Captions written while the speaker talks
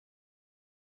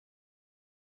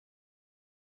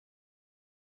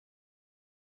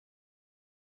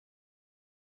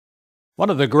One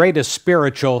of the greatest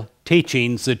spiritual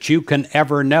teachings that you can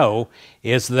ever know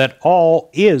is that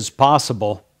all is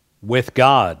possible with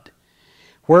God.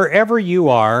 Wherever you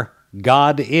are,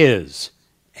 God is,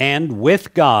 and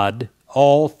with God,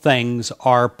 all things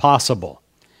are possible.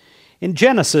 In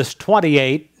Genesis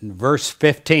 28, verse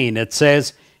 15, it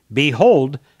says,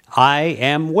 "Behold, I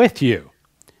am with you."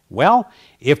 Well,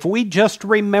 if we just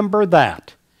remember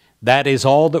that, that is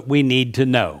all that we need to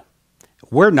know.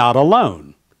 We're not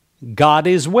alone. God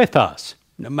is with us.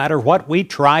 No matter what we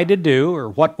try to do or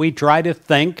what we try to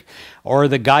think or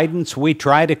the guidance we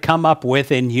try to come up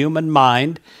with in human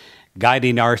mind,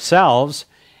 guiding ourselves,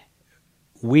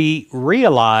 we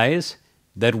realize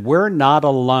that we're not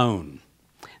alone,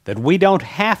 that we don't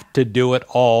have to do it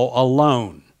all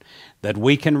alone, that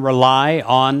we can rely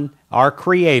on our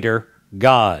Creator,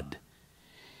 God.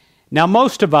 Now,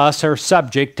 most of us are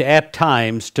subject at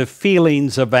times to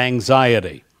feelings of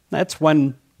anxiety. That's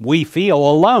when we feel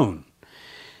alone.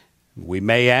 We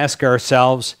may ask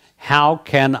ourselves, how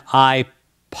can I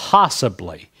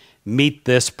possibly meet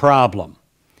this problem?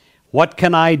 What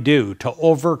can I do to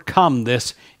overcome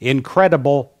this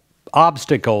incredible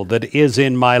obstacle that is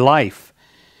in my life?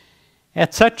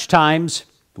 At such times,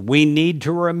 we need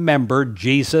to remember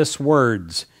Jesus'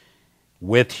 words.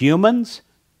 With humans,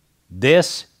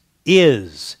 this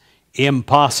is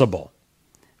impossible.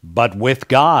 But with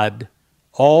God,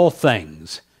 all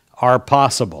things are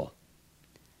possible.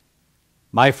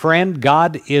 My friend,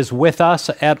 God is with us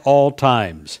at all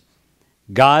times.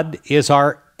 God is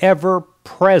our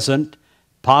ever-present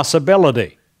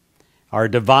possibility, our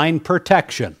divine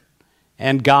protection,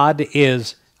 and God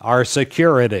is our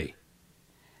security.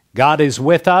 God is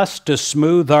with us to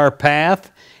smooth our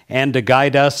path and to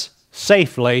guide us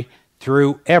safely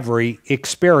through every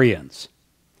experience.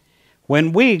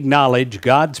 When we acknowledge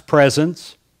God's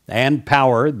presence and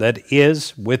power that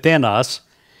is within us,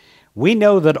 we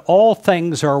know that all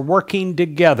things are working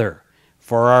together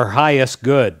for our highest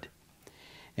good.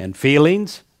 And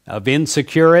feelings of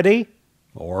insecurity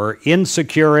or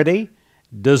insecurity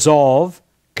dissolve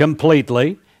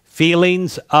completely.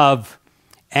 Feelings of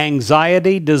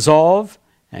anxiety dissolve.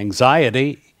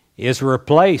 Anxiety is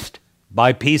replaced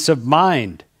by peace of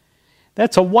mind.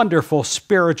 That's a wonderful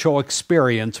spiritual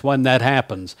experience when that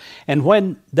happens. And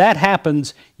when that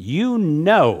happens, you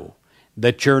know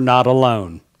that you're not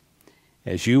alone.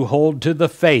 As you hold to the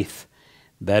faith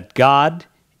that God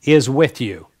is with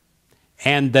you,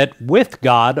 and that with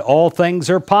God all things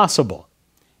are possible,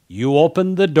 you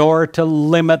open the door to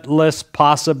limitless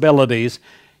possibilities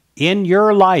in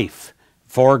your life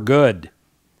for good.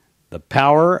 The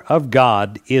power of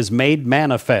God is made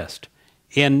manifest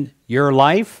in your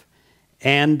life,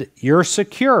 and you're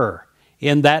secure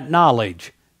in that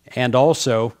knowledge, and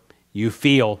also you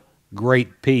feel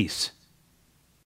great peace.